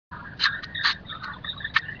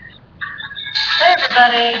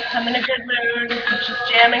everybody. I'm in a good mood. I'm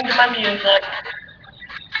just jamming to my music.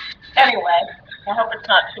 Anyway, I hope it's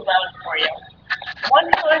not too loud for you. I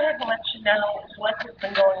wanted to go ahead and let you know what has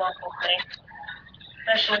been going on with me,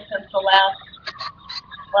 especially since the last,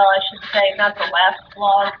 well, I should say not the last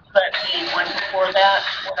vlog, but the one before that,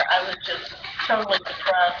 where I was just totally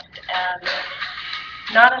depressed and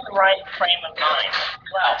not in the right frame of mind.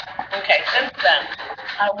 Well, okay, since then,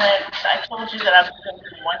 I told you that I was going to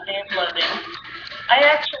do 1 day of loading. I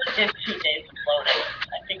actually did 2 days of loading.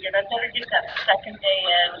 I figured I better get that second day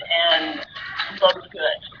in and load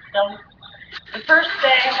good. So, the first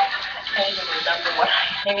day, I can't even remember what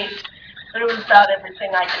I ate, but it was about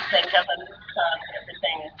everything I could think of and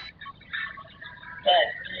everything that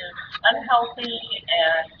is unhealthy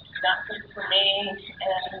and not good for me,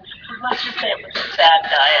 and let's just say it was a sad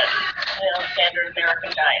diet, standard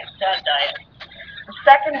American diet, sad diet. The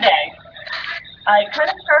second day, I kind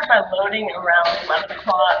of started my loading around 11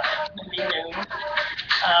 o'clock, maybe noon.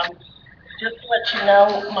 Just to let you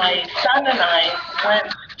know, my son and I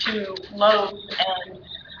went to Lowe's and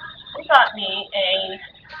we got me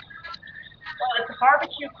well, it's a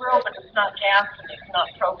barbecue grill, but it's not gas and it's not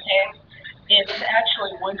propane. It's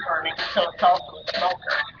actually wood burning, so it's also a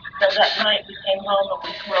smoker. So that night we came home and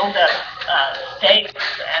we grilled up steaks,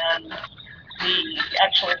 and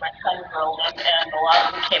my son grilled them, and a lot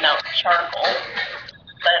of them came out charcoal.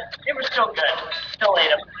 But they were still good, still ate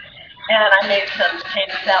them. And I made some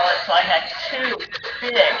potato salad, so I had 2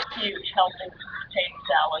 big, huge helpings of potato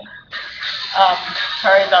salad.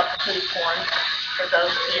 Sorry about the food porn, for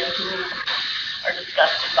those of you who are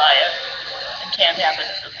disgusted by it and can't have it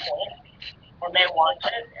at this point, or may want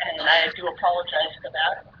it, and I do apologize for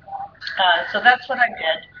that. So that's what I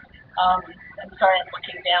did. I'm sorry I'm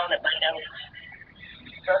looking down at my notes,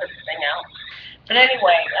 throw everything out. But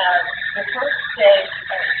anyway, the first day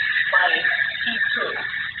of my P2,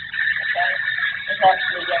 okay, was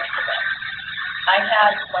actually yesterday. I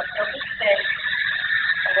had leftover steak,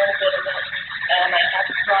 a little bit of it, and I had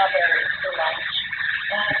strawberries for lunch.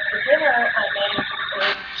 And for dinner, I made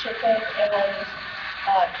a chicken and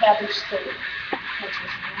cabbage soup, which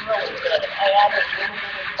was really good. I added a little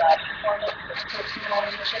bit of performance with personal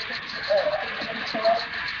chicken seasoning to it,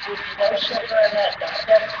 with no sugar in it, no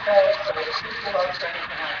dextrose, or sucralose, or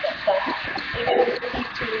anything like that. So it is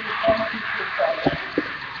P2 and P2 friendly.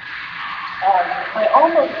 I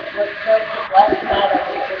almost was going to last night. I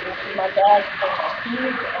was looking through my bag for my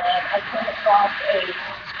food, and I came across a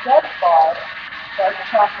dark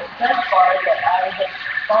chocolate bread bar that I had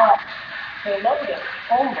bought for loading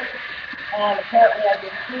only. And apparently I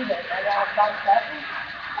didn't eat it. And I found that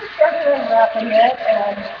I started unwrapping it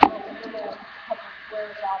and a little couple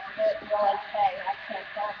squares off of it and realized, hey, I can't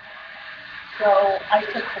have it. So I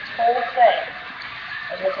took the whole thing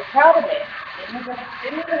and was proud of me. Didn't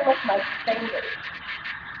even lick my fingers.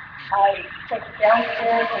 I took it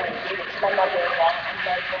downstairs and I gave it to my mother-in-law and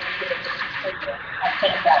I told her to give it to her. I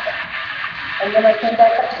can't have it. And then I came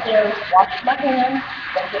back upstairs, washed my hands,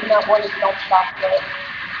 I did not want to smell chocolate.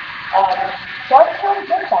 So I was really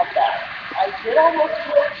good about that. I did almost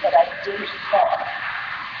puke, but I didn't fall.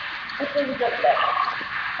 Which is a good thing.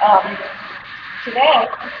 Today,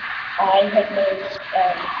 I had made,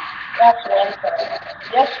 actually, I'm sorry.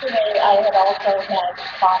 Yesterday, I had also had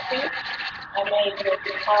coffee. I made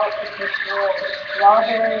this out of this little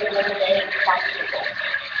strawberry lemonade popsicle.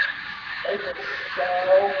 They were so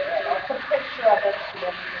good. I'll put a picture of it at the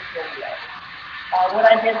end of this video. What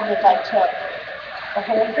I did was I took a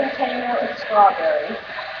whole container of strawberries,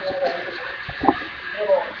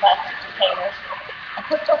 little plastic containers.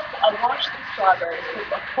 I washed the strawberries, put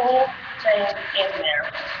the whole thing in there,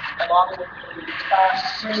 along with the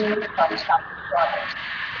cream on top of the strawberries.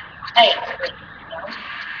 Hey, it's great,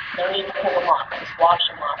 No need to pull them off, just wash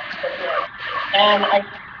them off. And I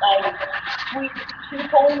squeezed 2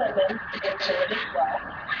 whole lemons into it as well.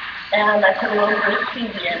 And I put a little bit of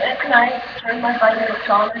stevia in it, and I turned my Vitamix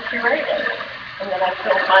on and pureed it. And then I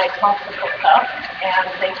filled my popsicle cup, and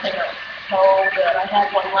they came out so good. I had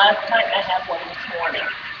one last night, and I had one this morning.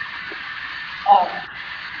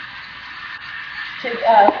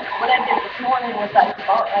 What I did this morning was I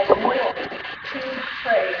boiled 2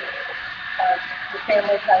 trays of the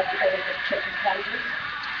family size trays of chicken tenders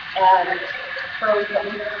and froze them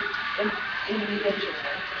individually,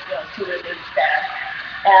 2 in each bag.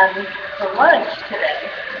 And for lunch today,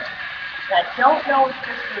 I don't know if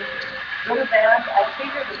this was good or bad. I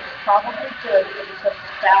figured it was probably good because of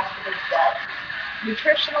the fast it is that.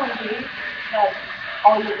 Nutritional Yeast has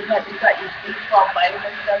you've got your B12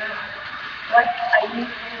 vitamins in it. So I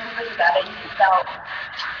used a little bit of that. I used about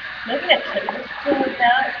maybe a tablespoon of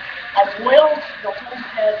that I boiled the whole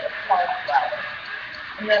head of cauliflower,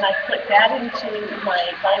 and then I put that into my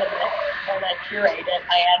Vitamix, and I pureed it.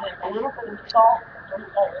 I added a little bit of salt,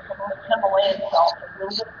 Himalayan salt, a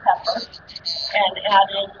little bit of pepper, and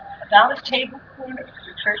added about a tablespoon of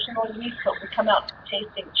nutritional yeast, so it would come out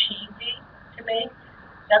tasting cheesy to me.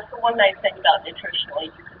 That's the one nice thing about nutritional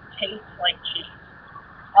yeast, it tastes like cheese.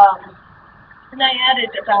 And I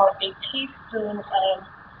added about a teaspoon of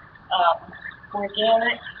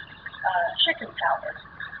organic chicken powder.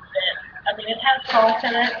 It has salt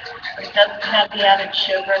in it, but it doesn't have the added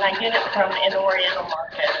sugar, and I get it from an Oriental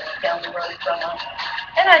market down the road from us.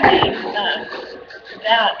 And I made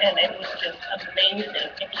that, and it was just amazing.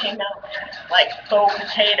 It came out like faux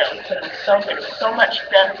potatoes, but it was so good. It was so much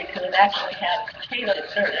better because it actually had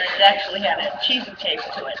potatoes, or it actually had a cheesy taste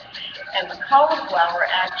to it. And the cauliflower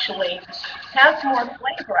actually has more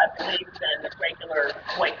flavor, I believe, than regular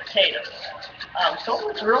white potatoes. So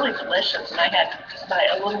it was really delicious, and I had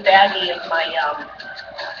a little baggie of my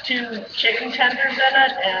 2 chicken tenders in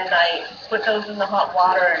it, and I put those in the hot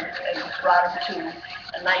water and brought them to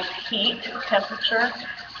a nice heat temperature,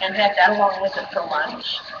 and had that along with it for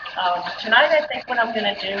lunch. Tonight, I think what I'm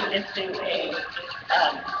going to do is do a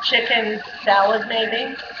chicken salad,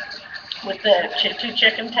 maybe, with the 2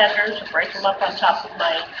 chicken tenders, break them up on top of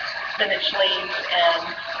my spinach leaves,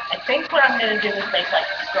 and I think what I'm going to do is make like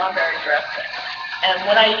strawberry dressing. And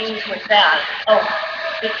what I use with that,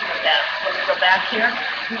 speaking of that, let's go back here.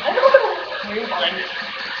 Rewind.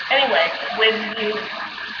 Anyway,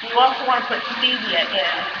 you also want to put stevia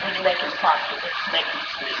in when you're making popsicles to make them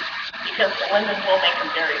sweet, because the lemon will make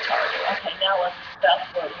them very tart. Okay, now let's fast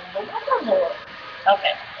forward.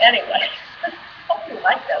 Okay, anyway, hope you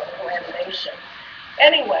like that little animation.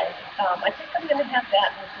 Anyway, I think I'm going to have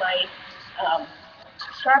that with my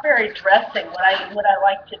strawberry dressing. What I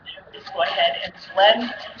like to do is go ahead and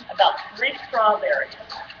blend about 3 strawberries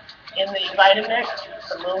in the Vitamix,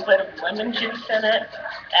 a little bit of lemon juice in it,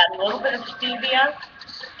 add a little bit of stevia,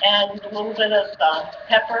 and a little bit of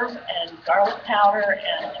pepper and garlic powder,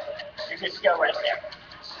 and you're good to go right there.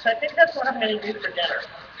 So I think that's what I'm going to do for dinner.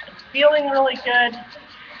 I'm feeling really good.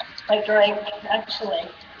 I drank, actually,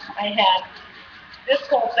 I had this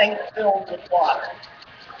whole thing filled with water.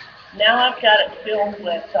 Now I've got it filled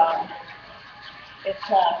with,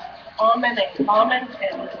 it's almond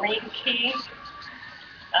and green tea,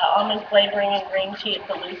 almond flavoring and green tea. It's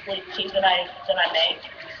a loose leaf tea that I make.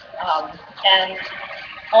 And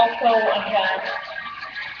also I had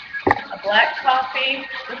a black coffee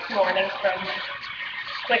this morning from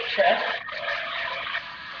Quick Trip.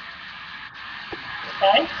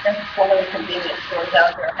 Okay, that's one of the convenience stores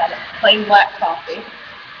out there. I had a plain black coffee.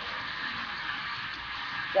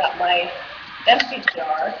 Got my empty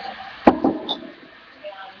jar.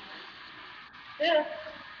 And this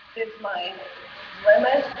is my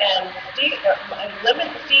lemon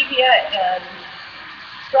stevia and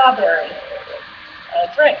strawberry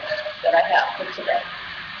drink that I have for today.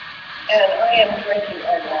 And I am drinking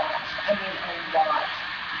a lot. I mean a lot.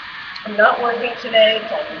 I'm not working today,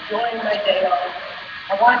 so I'm enjoying my day off.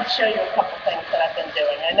 I wanted to show you a couple things that I've been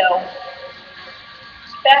doing. I know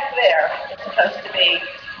back there it's supposed to be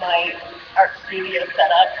my art studio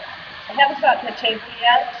setup. I haven't gotten the table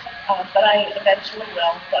yet, but I eventually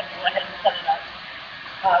will, so I can go ahead and set it up.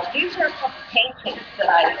 These are a couple paintings that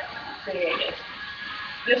I created.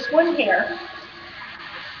 This one here,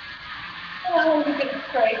 let me get it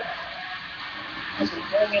straight.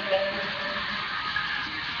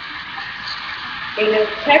 It is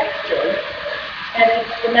textured, and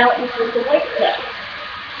it's the mountains with the white caps.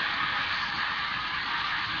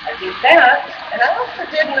 I did that, and I also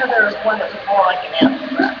did another one that was more like an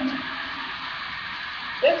abstract.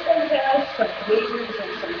 This one has some blues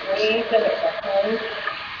and some greens in it behind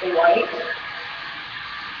the white.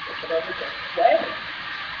 Look it over this way.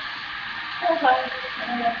 I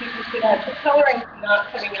don't know if you can see that. The coloring's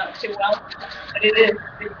not coming out too well, but it's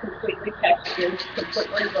completely textured,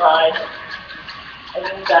 completely dried. And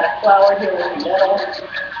then we've got a flower here in the middle. And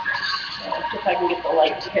see if I can get the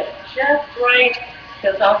light to hit just right,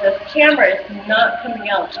 because on this camera it's not coming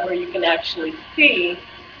out to where you can actually see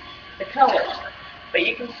the colors. But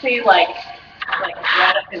you can see like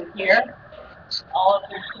right up in here, all up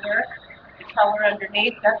in here, the color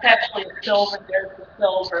underneath. That's actually a silver. There's the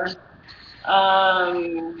silver.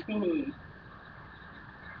 Let's see,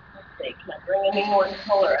 can I bring any more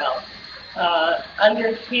color out?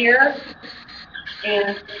 Under here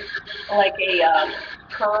is like a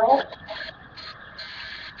pearl,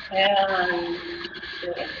 and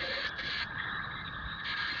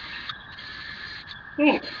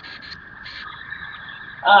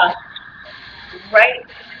right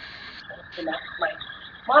My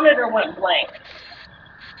monitor went blank.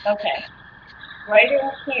 Okay. Right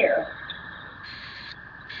in here.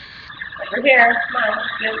 Over here. Come on,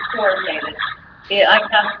 get it coordinated. Yeah, I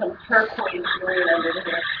have some turquoise green under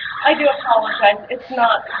here. I do apologize. It's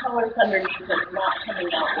not, the colors underneath is not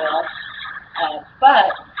coming out well.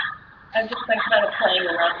 But I've just been kind of playing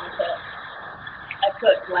around with it. I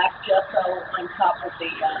put black gesso on top of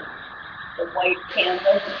the white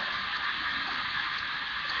canvas.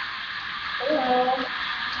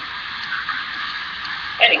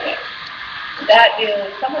 Anyway, that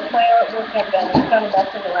is some of my artwork I've done. I'm kind of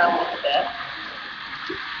messing around with a bit.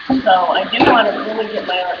 So I do want to really get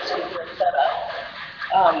my art studio set up.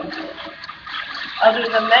 Other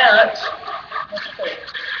than that, let's see.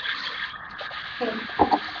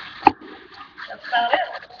 That's about it.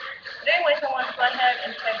 But anyways, I want to go ahead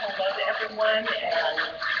and say hello to everyone and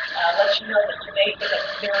let you know that today is a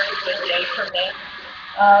very good day for me.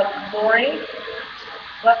 Lori,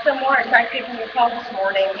 left them more. I tried giving you a call this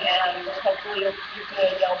morning, and hopefully you're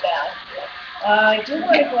going to yell back. I do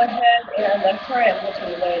want to go ahead, and I'm sorry I'm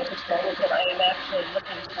looking away at this moment, but I am actually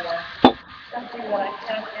looking for something that I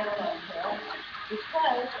have down on here,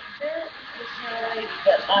 because there is this young lady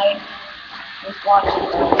that I was watching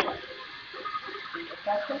earlier. See if I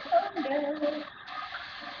can find it.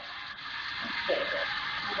 Let's see.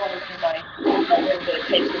 I'm going to do my little bit of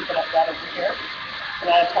papers that I've got over here, and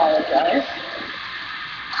I apologize.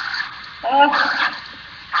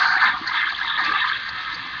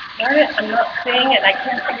 Darn it, I'm not seeing it, and I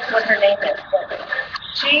can't think of what her name is, but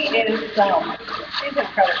she is, she's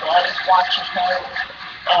incredible. I was watching her,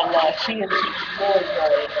 and she is really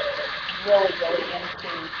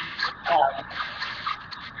into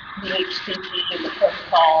the HCG and the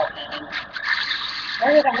protocol, and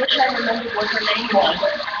darn it, I wish I remembered what her name was.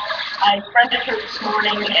 I friended her this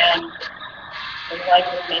morning, and was like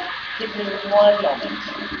with me. Give me one moment.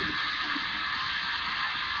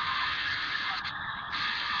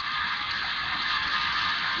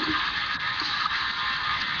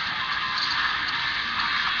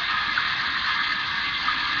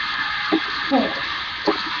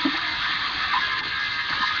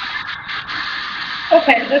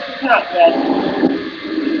 Okay, this is not good.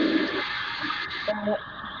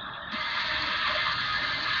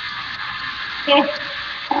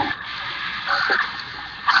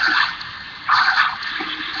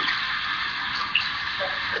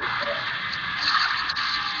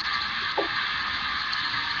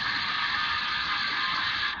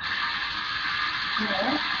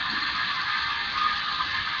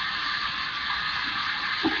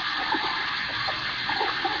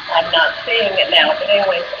 I'm not seeing it now, but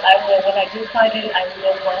anyways, I will, when I do find it, I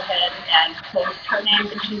will go ahead and post her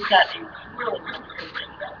name, and she's got a really good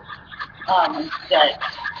video that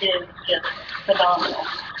is just phenomenal.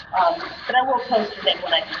 But I will post her name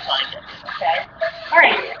when I do find it, okay? All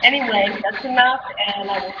right, anyway, that's enough,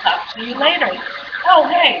 and I will talk to you later. Oh,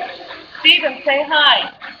 hey, Steven, say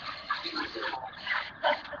hi.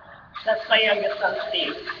 That's my youngest son,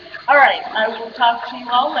 Steve. All right, I will talk to you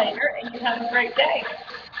all later, and you have a great day.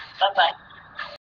 Bye-bye.